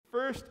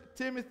First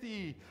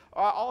Timothy.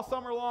 All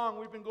summer long,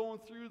 we've been going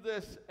through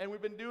this, and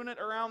we've been doing it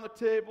around the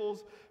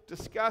tables,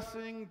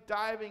 discussing,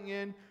 diving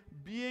in,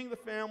 being the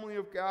family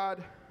of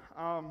God.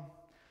 And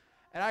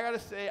I got to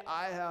say,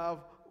 I have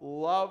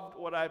loved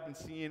what I've been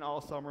seeing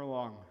all summer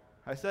long.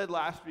 I said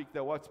last week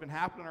that what's been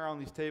happening around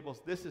these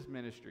tables, this is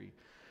ministry,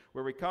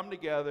 where we come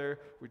together,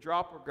 we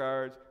drop our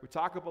guards, we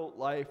talk about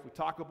life, we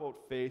talk about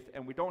faith,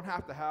 and we don't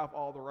have to have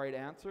all the right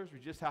answers. We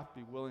just have to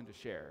be willing to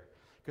share.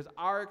 Because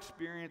our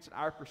experience and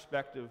our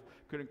perspective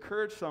could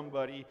encourage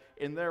somebody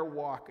in their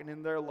walk and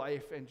in their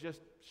life and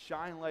just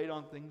shine light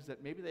on things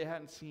that maybe they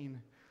hadn't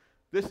seen.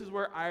 This is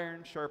where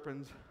iron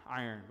sharpens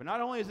iron. But not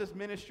only is this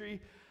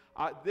ministry,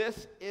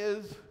 this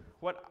is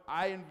what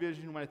I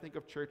envision when I think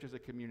of church as a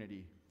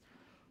community.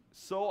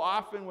 So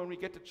often when we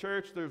get to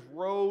church, there's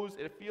rows.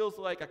 It feels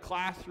like a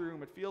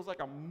classroom. It feels like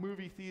a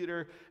movie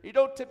theater. You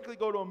don't typically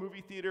go to a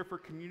movie theater for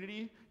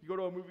community. You go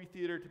to a movie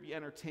theater to be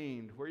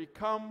entertained. Where you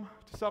come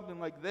to something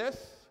like this,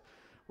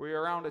 where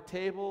you're around a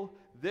table,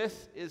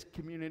 this is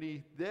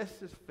community,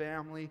 this is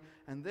family,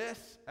 and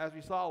this, as we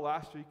saw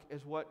last week,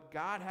 is what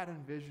God had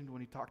envisioned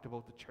when he talked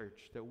about the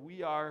church, that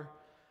we are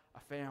a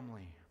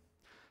family.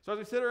 So as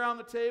we sit around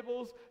the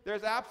tables,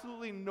 there's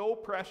absolutely no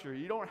pressure.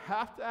 You don't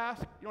have to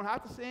ask. You don't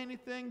have to say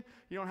anything.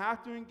 You don't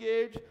have to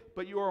engage,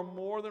 but you are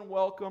more than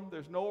welcome.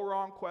 There's no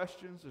wrong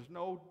questions. There's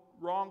no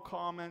wrong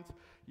comments.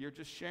 You're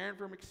just sharing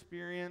from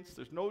experience.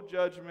 There's no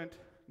judgment.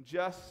 We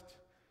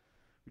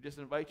just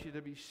invite you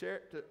to be share,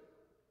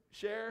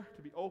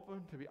 to be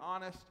open, to be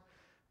honest.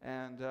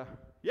 And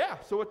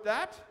so with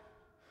that,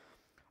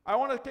 I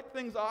want to kick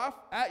things off.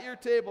 At your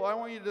table, I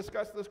want you to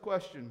discuss this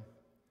question.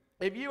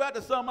 If you had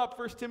to sum up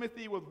 1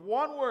 Timothy with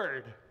one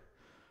word,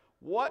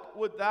 what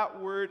would that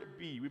word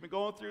be? We've been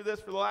going through this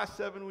for the last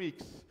 7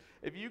 weeks.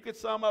 If you could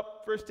sum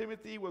up 1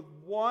 Timothy with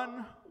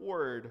one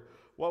word,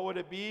 what would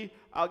it be?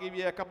 I'll give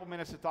you a couple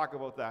minutes to talk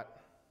about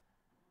that.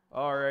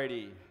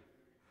 Alrighty.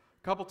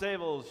 Couple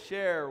tables,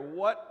 share.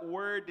 What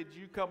word did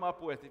you come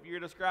up with? If you were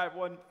to describe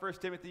 1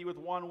 Timothy with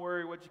one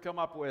word, what'd you come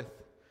up with?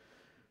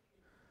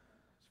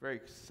 It's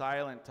very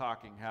silent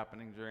talking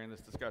happening during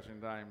this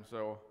discussion time,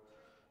 so...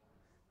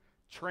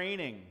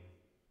 Training,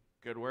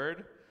 good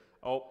word.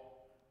 Oh.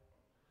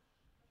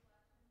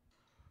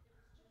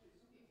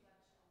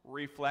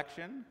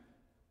 Reflection.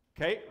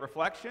 Okay,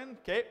 reflection.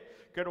 Okay,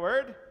 good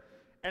word.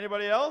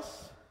 Anybody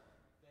else?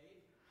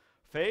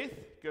 Faith,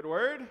 good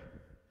word.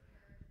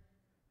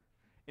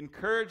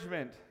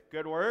 Encouragement,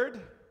 good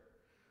word.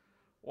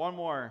 One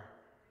more.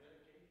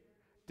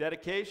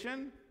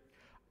 Dedication.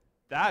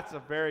 That's a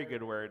very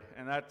good word,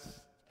 and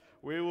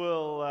we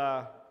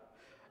will...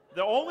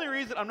 The only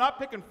reason, I'm not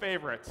picking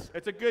favorites.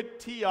 It's a good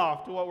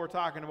tee-off to what we're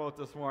talking about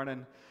this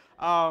morning.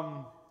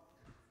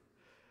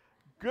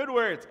 Good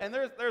words, and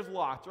there's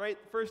lots, right?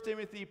 1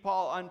 Timothy,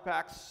 Paul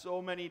unpacks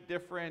so many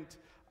different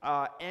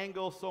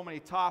angles, so many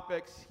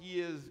topics. He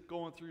is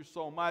going through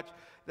so much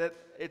that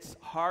it's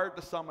hard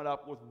to sum it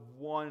up with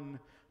one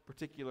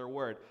particular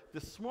word.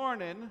 This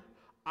morning,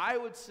 I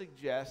would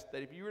suggest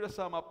that if you were to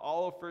sum up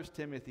all of 1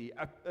 Timothy,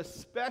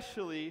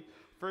 especially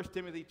 1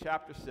 Timothy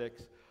chapter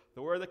 6,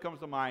 the word that comes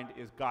to mind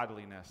is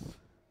godliness.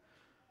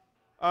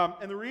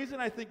 And the reason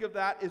I think of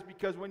that is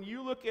because when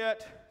you look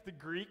at the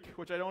Greek,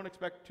 which I don't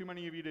expect too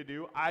many of you to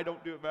do, I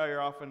don't do it very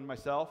often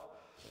myself,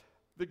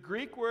 the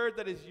Greek word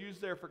that is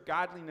used there for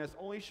godliness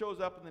only shows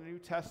up in the New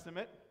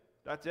Testament.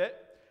 That's it.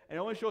 And it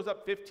only shows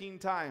up 15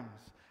 times.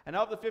 And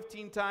of the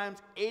 15 times,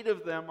 8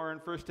 of them are in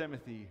 1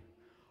 Timothy.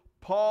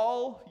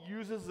 Paul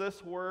uses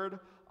this word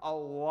a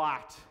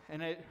lot.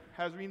 And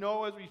as we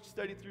know, as we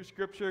study through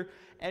Scripture,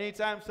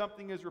 anytime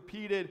something is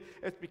repeated,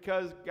 it's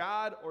because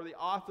God or the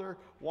author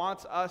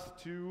wants us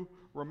to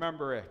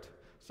remember it.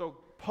 So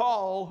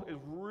Paul is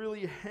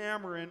really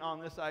hammering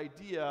on this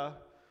idea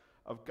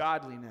of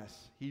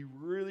godliness. He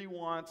really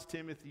wants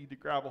Timothy to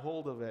grab a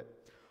hold of it.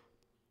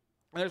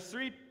 And there's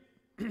three...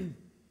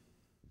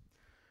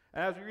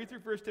 And as we read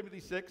through 1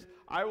 Timothy 6,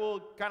 I will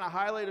kind of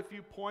highlight a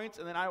few points,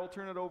 and then I will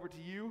turn it over to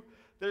you.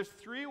 There's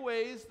 3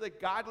 ways that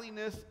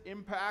godliness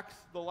impacts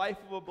the life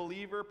of a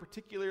believer,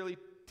 particularly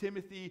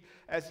Timothy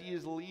as he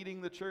is leading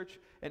the church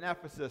in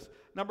Ephesus.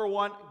 Number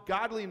 1,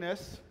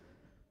 godliness.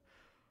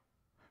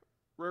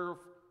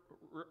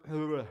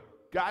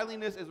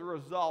 Godliness is a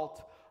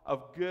result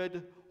of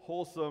good,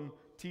 wholesome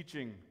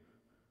teaching.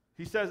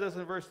 He says this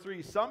in verse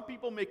 3, some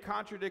people may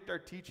contradict our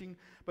teaching,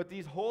 but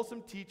these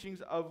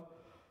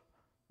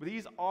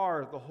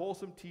are the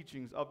wholesome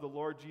teachings of the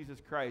Lord Jesus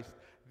Christ.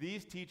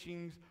 These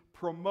teachings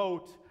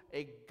promote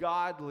a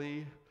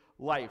godly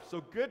life.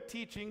 So good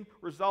teaching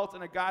results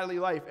in a godly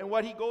life. And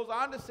what he goes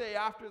on to say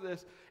after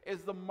this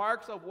is the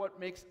marks of what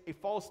makes a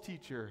false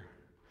teacher.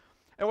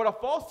 And what a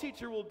false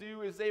teacher will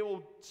do is they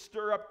will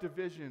stir up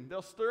division.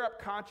 They'll stir up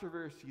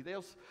controversy.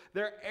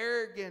 They're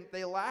arrogant.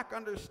 They lack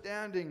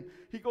understanding.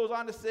 He goes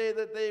on to say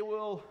that they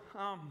will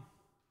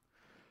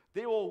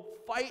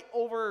fight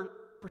over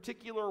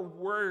particular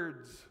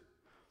words.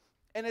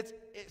 And it's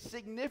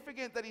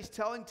significant that he's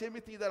telling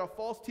Timothy that a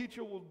false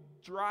teacher will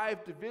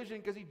drive division,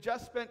 because he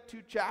just spent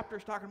 2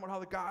 chapters talking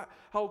about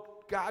how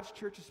God's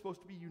church is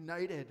supposed to be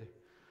united.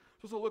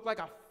 It's supposed to look like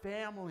a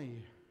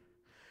family.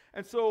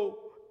 And so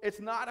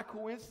it's not a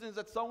coincidence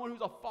that someone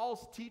who's a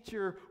false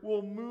teacher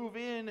will move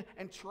in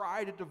and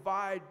try to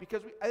divide,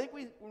 because I think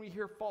when we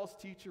hear false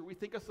teacher, we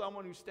think of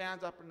someone who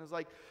stands up and is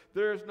like,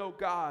 there's no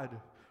God,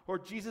 or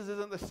Jesus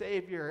isn't the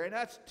Savior, and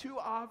that's too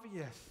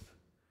obvious.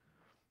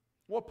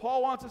 What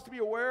Paul wants us to be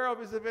aware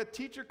of is if a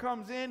teacher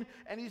comes in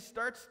and he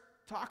starts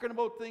talking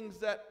about things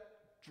that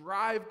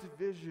drive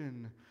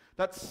division,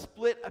 that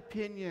split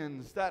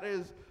opinions, that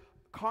is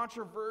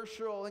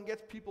controversial and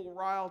gets people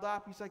riled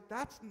up, he's like,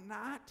 that's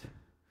not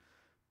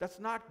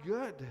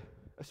good.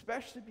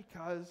 Especially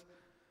because,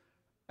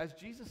 as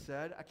Jesus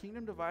said, a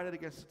kingdom divided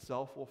against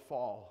itself will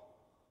fall.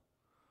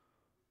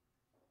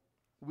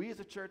 We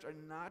as a church are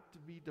not to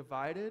be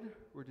divided,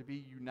 we're to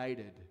be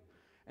united.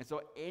 And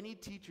so any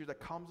teacher that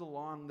comes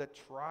along that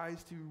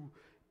tries to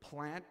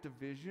plant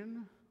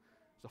division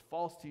is a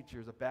false teacher,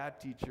 is a bad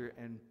teacher,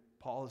 and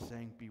Paul is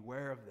saying,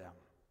 beware of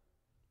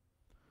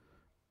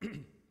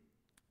them.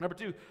 Number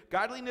 2,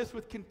 godliness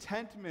with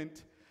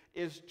contentment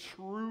is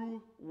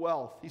true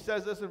wealth. He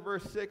says this in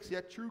verse 6,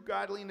 yet true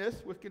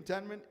godliness with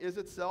contentment is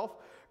itself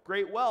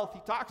great wealth. He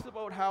talks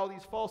about how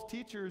these false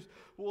teachers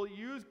will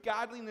use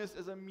godliness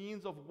as a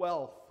means of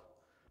wealth.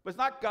 But it's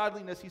not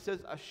godliness, he says,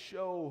 a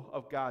show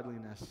of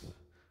godliness.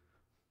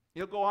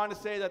 He'll go on to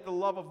say that the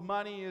love of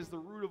money is the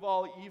root of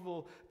all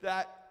evil,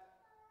 that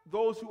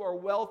those who are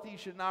wealthy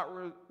should not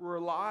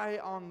rely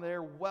on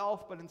their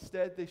wealth, but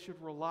instead they should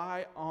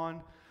rely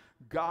on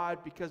God,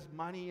 because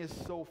money is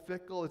so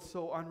fickle, it's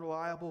so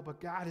unreliable, but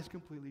God is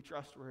completely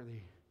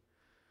trustworthy.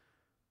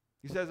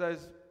 He says,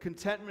 as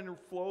contentment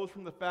flows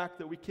from the fact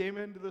that we came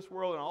into this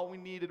world and all we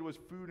needed was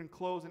food and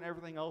clothes, and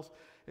everything else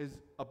is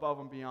above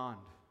and beyond.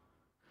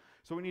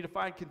 So we need to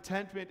find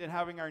contentment in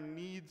having our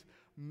needs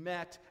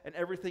met, and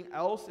everything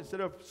else,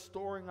 instead of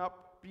storing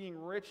up being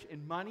rich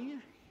in money,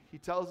 he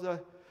tells the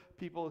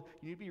people,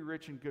 you need to be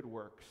rich in good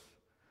works.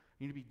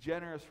 You need to be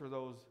generous for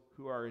those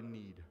who are in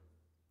need.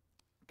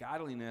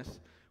 Godliness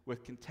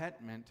with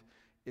contentment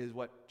is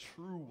what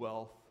true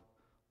wealth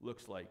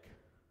looks like.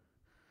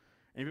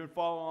 And if you've been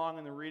following along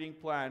in the reading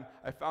plan,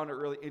 I found it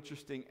really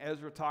interesting.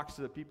 Ezra talks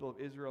to the people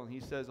of Israel, and he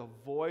says,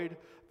 avoid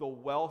the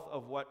wealth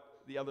of what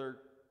the other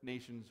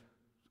nations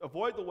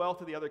avoid the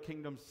wealth of the other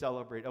kingdoms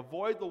celebrate.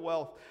 Avoid the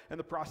wealth and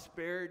the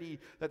prosperity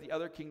that the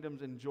other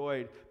kingdoms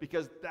enjoyed,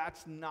 because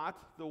that's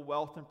not the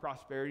wealth and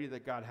prosperity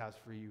that God has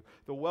for you.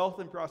 The wealth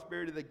and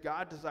prosperity that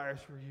God desires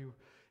for you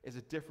is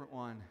a different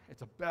one.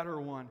 It's a better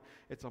one.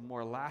 It's a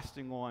more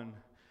lasting one.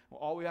 Well,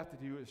 all we have to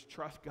do is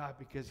trust God,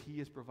 because He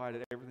has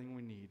provided everything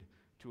we need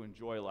to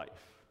enjoy life.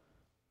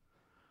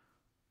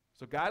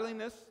 So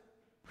godliness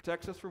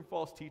protects us from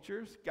false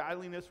teachers.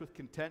 Godliness with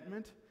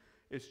contentment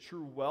is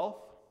true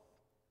wealth.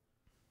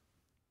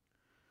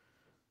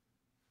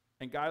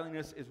 And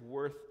godliness is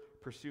worth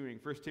pursuing.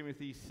 1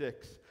 Timothy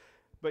 6.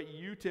 But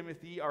you,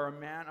 Timothy, are a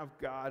man of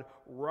God.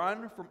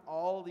 Run from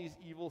all these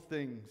evil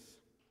things.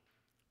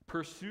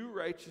 Pursue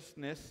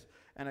righteousness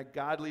and a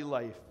godly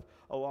life,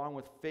 along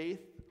with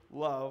faith,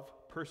 love,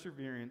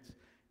 perseverance,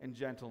 and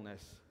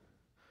gentleness.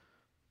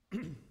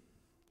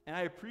 And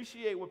I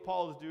appreciate what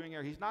Paul is doing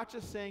here. He's not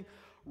just saying,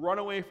 run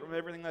away from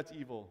everything that's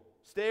evil.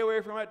 Stay away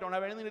from it. Don't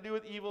have anything to do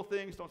with evil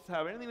things. Don't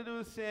have anything to do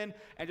with sin,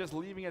 and just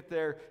leaving it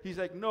there. He's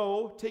like,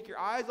 no, take your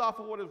eyes off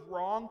of what is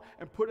wrong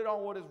and put it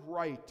on what is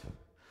right.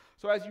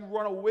 So as you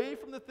run away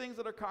from the things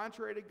that are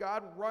contrary to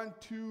God, run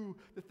to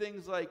the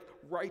things like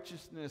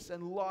righteousness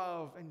and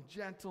love and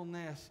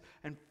gentleness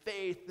and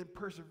faith and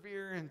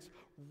perseverance.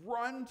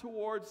 Run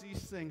towards these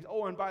things.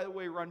 Oh, and by the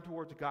way, run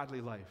towards a godly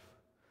life.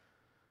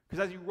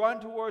 Because as you run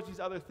towards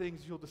these other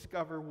things, you'll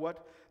discover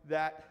what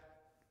that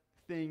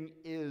thing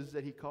is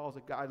that he calls a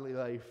godly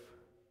life.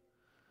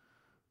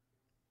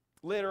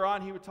 Later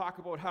on, he would talk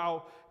about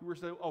how we were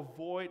to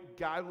avoid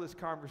godless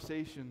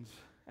conversations.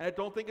 And I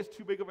don't think it's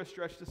too big of a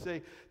stretch to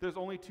say there's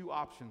only 2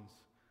 options.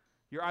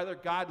 You're either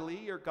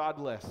godly or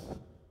godless.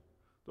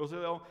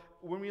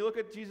 When we look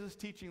at Jesus'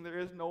 teaching, there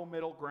is no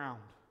middle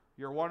ground.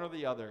 You're one or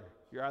the other.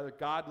 You're either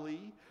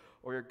godly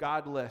or you're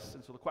godless.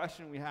 And so the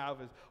question we have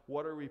is,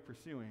 what are we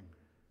pursuing?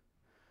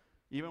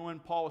 Even when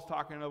Paul was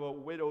talking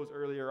about widows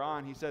earlier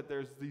on, he said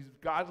there's these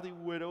godly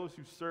widows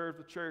who serve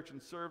the church and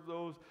serve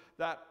those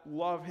that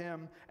love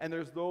him, and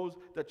there's those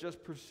that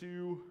just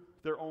pursue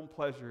their own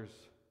pleasures.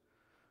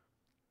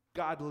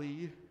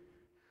 Godly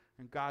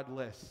and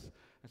godless.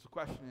 And so the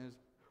question is,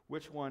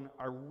 which one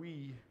are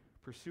we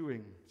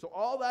pursuing? So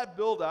all that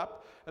build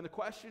up, and the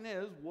question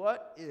is,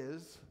 what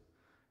is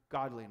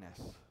godliness?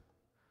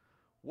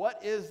 What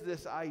is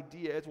this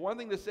idea? It's one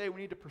thing to say we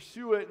need to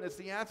pursue it, and it's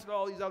the answer to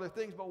all these other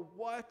things, but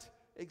what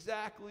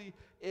exactly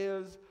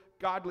is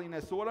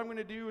godliness? So what I'm going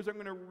to do is I'm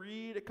going to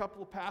read a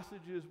couple of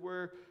passages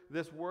where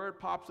this word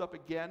pops up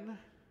again.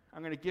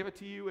 I'm going to give it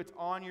to you. It's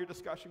on your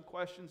discussion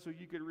question, so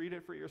you could read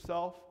it for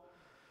yourself.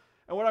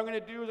 And what I'm going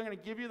to do is I'm going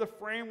to give you the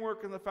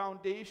framework and the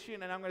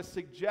foundation, and I'm going to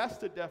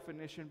suggest a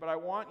definition, but I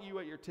want you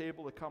at your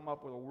table to come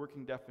up with a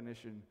working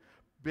definition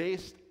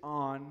based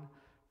on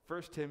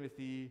 1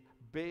 Timothy,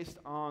 based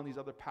on these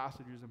other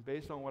passages, and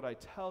based on what I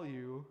tell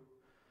you,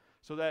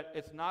 so that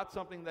it's not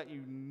something that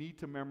you need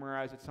to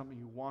memorize, it's something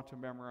you want to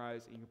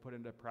memorize and you can put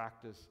into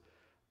practice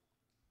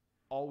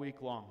all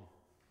week long.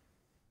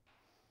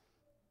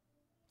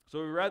 So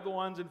we read the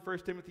ones in 1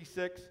 Timothy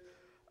 6.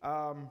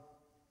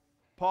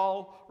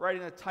 Paul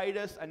writing to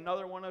Titus,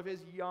 another one of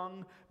his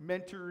young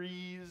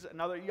mentorees,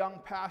 another young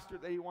pastor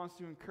that he wants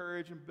to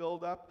encourage and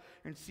build up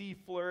and see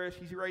flourish.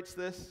 He writes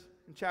this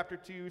in chapter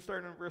 2,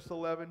 starting in verse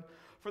 11.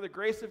 For the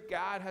grace of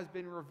God has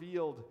been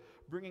revealed,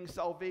 bringing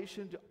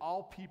salvation to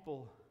all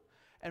people.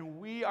 And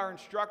we are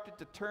instructed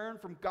to turn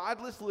from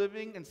godless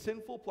living and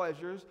sinful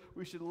pleasures.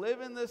 We should live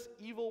in this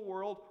evil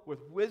world with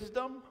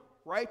wisdom,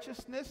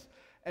 righteousness,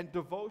 and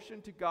devotion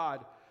to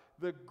God.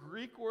 The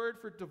Greek word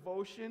for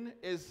devotion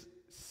is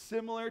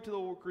similar to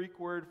the Greek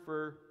word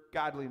for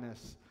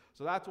godliness.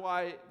 So that's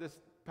why this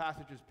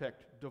passage is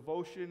picked.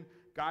 Devotion,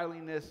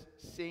 godliness,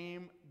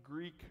 same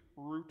Greek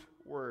root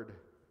word.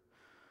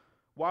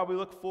 While we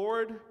look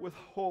forward with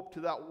hope to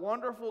that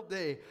wonderful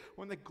day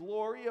when the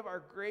glory of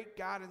our great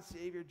God and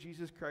Savior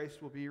Jesus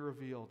Christ will be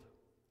revealed.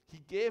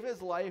 He gave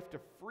his life to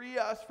free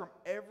us from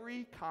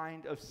every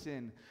kind of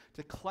sin,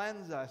 to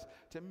cleanse us,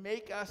 to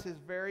make us his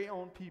very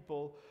own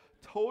people,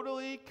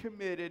 totally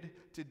committed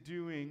to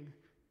doing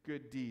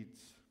good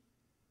deeds.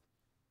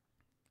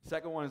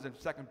 Second one is in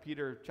 2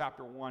 Peter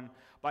chapter 1.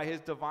 By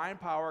his divine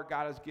power,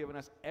 God has given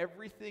us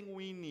everything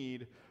we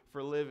need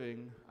for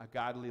living a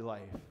godly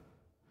life.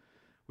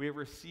 We have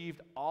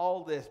received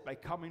all this by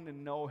coming to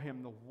know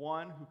him, the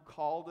one who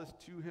called us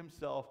to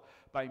himself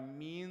by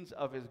means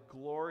of his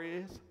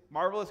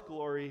marvelous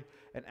glory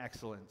and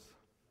excellence.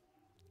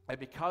 And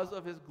because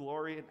of his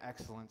glory and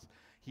excellence,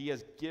 he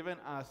has given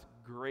us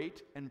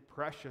great and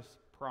precious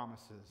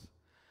promises.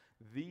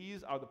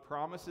 These are the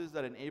promises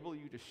that enable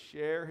you to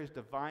share his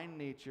divine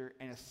nature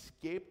and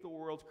escape the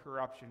world's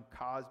corruption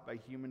caused by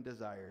human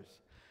desires.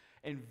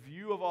 In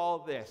view of all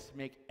this,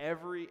 make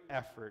every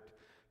effort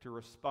to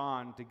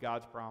respond to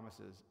God's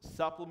promises.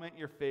 Supplement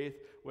your faith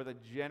with a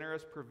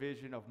generous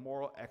provision of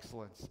moral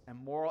excellence, and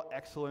moral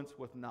excellence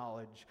with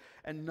knowledge,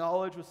 and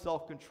knowledge with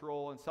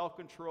self-control, and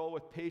self-control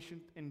with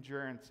patient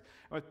endurance,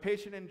 and with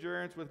patient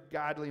endurance with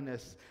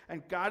godliness,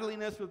 and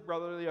godliness with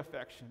brotherly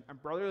affection,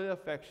 and brotherly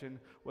affection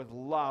with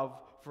love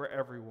for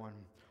everyone.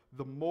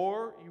 The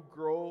more you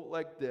grow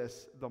like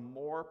this, the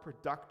more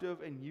productive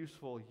and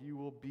useful you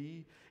will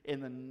be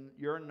in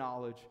your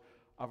knowledge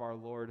of our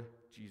Lord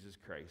Jesus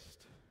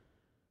Christ.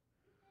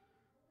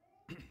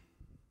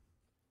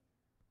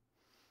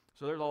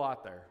 So there's a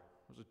lot there.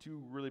 Those are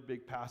two really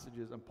big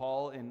passages, and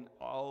Paul, in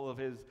all of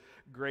his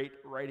great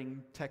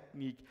writing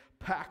technique,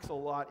 packs a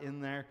lot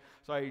in there.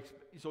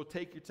 So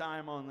take your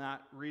time on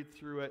that, read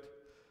through it.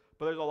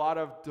 But there's a lot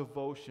of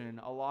devotion,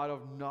 a lot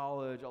of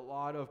knowledge, a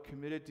lot of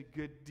committed to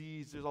good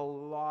deeds. There's a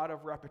lot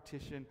of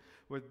repetition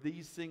where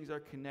these things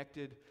are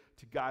connected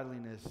to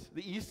godliness.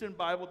 The Easton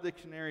Bible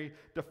Dictionary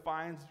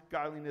defines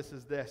godliness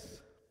as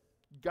this: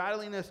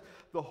 godliness,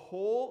 the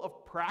whole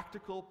of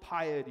practical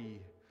piety.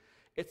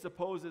 It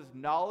supposes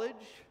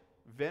knowledge,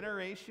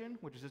 veneration,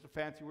 which is just a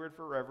fancy word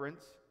for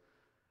reverence,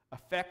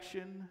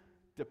 affection,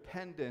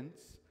 dependence,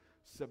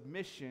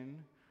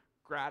 submission,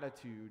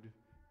 gratitude,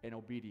 and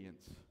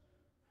obedience.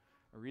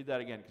 I'll read that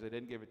again because I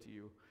didn't give it to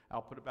you.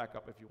 I'll put it back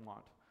up if you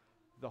want.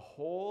 The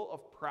whole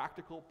of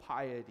practical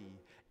piety,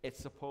 it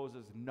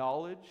supposes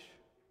knowledge,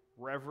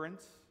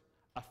 reverence,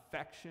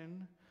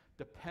 affection,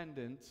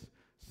 dependence,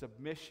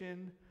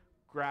 submission,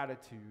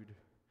 gratitude,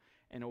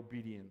 and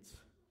obedience.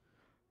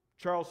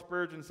 Charles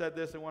Spurgeon said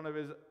this in one of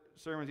his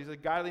sermons. He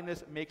said,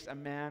 godliness makes a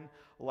man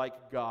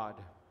like God.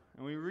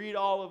 And we read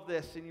all of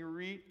this, and you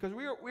read, because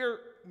we're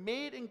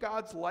made in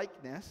God's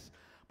likeness,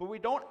 but we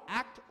don't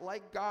act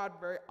like God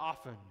very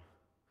often.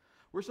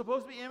 We're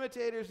supposed to be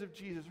imitators of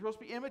Jesus. We're supposed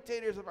to be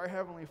imitators of our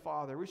Heavenly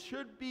Father. We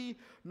should be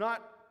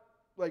not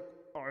like,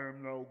 I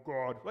am no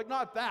God. Like,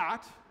 not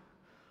that.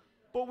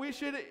 But we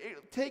should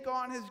take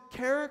on his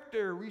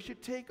character. We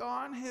should take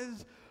on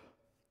his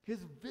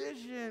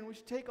vision. We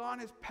should take on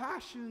his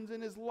passions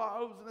and his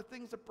loves, and the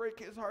things that break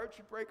his heart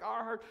should break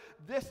our heart.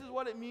 This is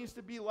what it means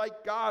to be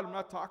like God. I'm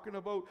not talking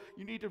about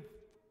you need to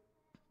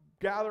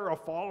gather a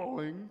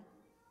following,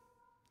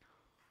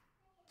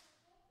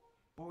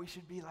 but we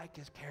should be like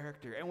his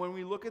character. And when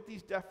we look at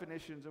these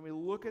definitions and we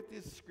look at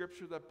this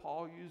scripture that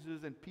Paul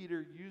uses and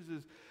Peter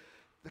uses,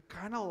 the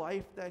kind of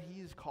life that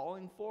he's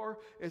calling for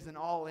is an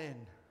all-in.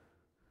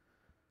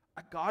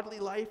 A godly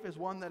life is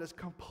one that is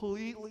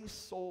completely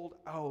sold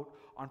out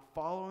on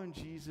following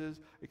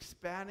Jesus,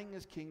 expanding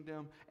his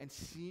kingdom, and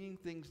seeing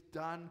things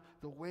done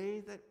the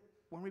way that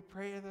when we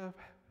pray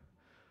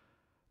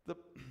the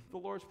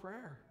Lord's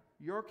Prayer.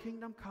 Your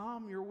kingdom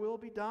come, your will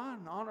be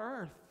done on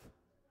earth.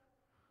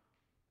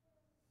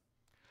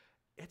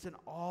 It's an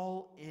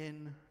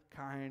all-in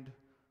kind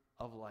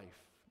of life.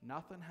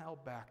 Nothing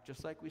held back,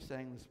 just like we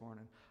sang this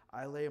morning.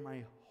 I lay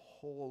my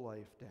whole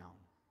life down.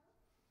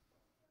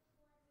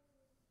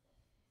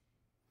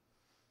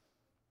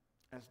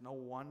 And it's no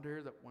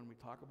wonder that when we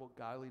talk about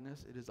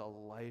godliness, it is a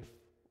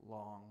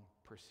lifelong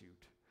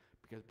pursuit.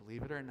 Because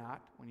believe it or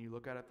not, when you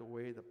look at it the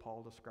way that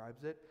Paul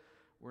describes it,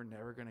 we're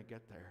never going to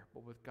get there.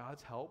 But with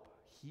God's help,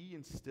 he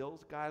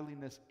instills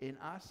godliness in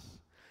us,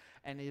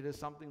 and it is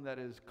something that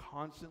is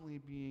constantly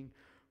being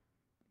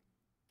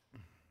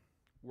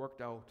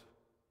worked out.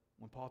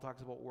 When Paul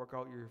talks about work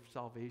out your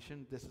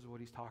salvation, this is what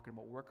he's talking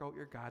about. Work out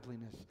your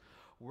godliness.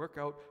 Work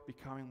out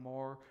becoming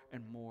more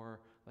and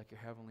more like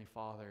your Heavenly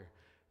Father.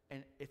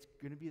 And it's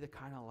going to be the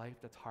kind of life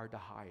that's hard to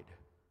hide.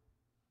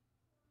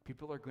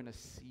 People are going to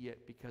see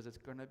it because it's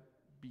going to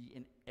be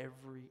in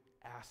every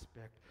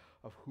aspect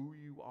of who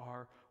you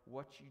are,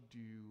 what you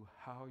do,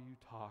 how you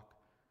talk.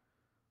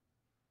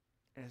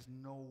 And it's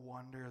no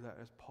wonder that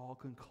as Paul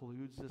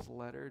concludes this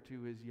letter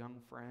to his young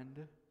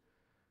friend,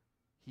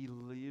 he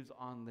leaves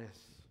on this.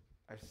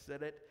 I've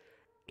said it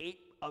 8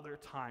 other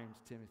times,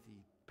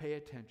 Timothy. Pay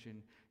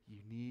attention. You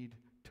need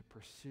to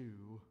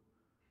pursue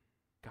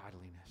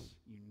godliness.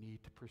 You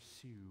need to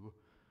pursue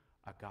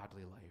a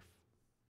godly life.